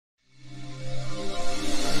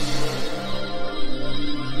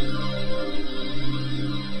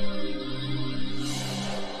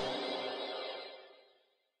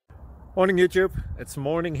Morning YouTube, it's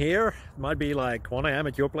morning here. It might be like 1 a.m.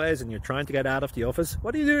 at your place and you're trying to get out of the office.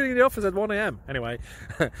 What are you doing in the office at 1 a.m? Anyway,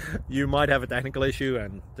 you might have a technical issue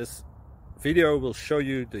and this video will show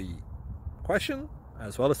you the question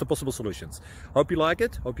as well as the possible solutions. Hope you like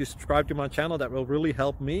it, hope you subscribe to my channel. That will really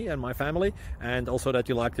help me and my family, and also that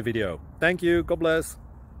you like the video. Thank you, God bless.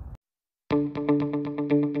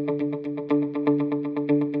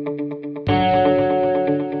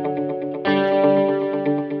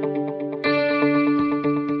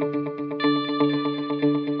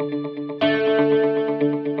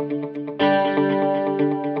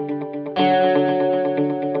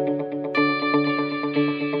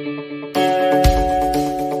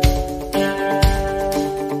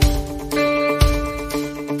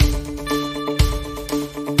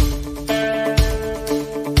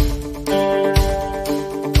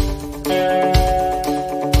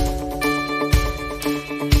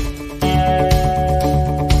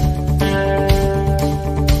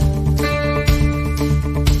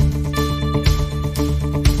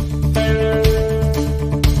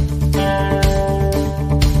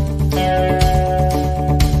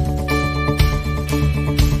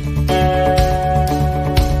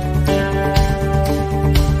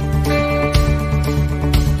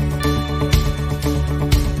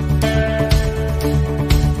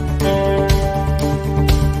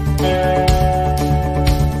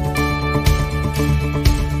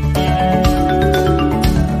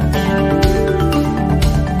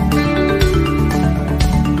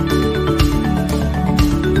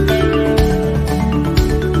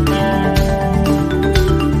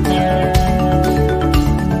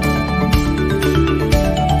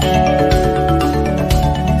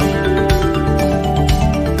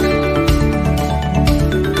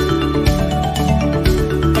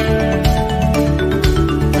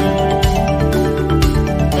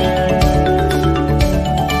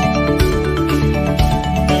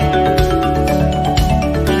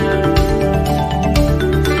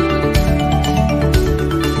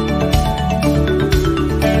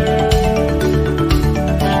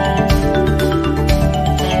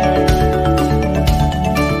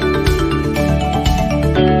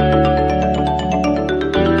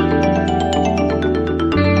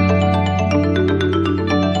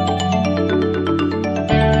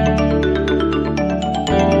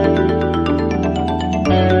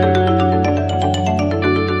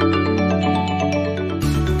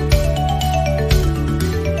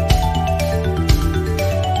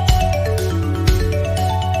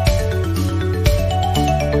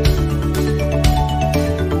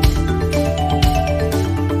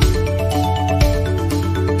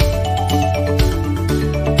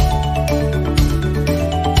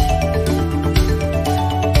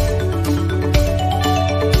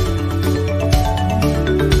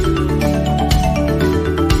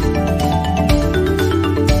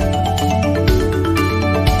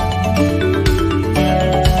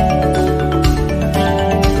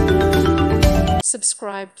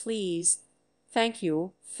 Subscribe, please. Thank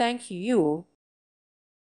you. Thank you.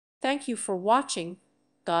 Thank you for watching.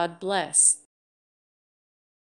 God bless.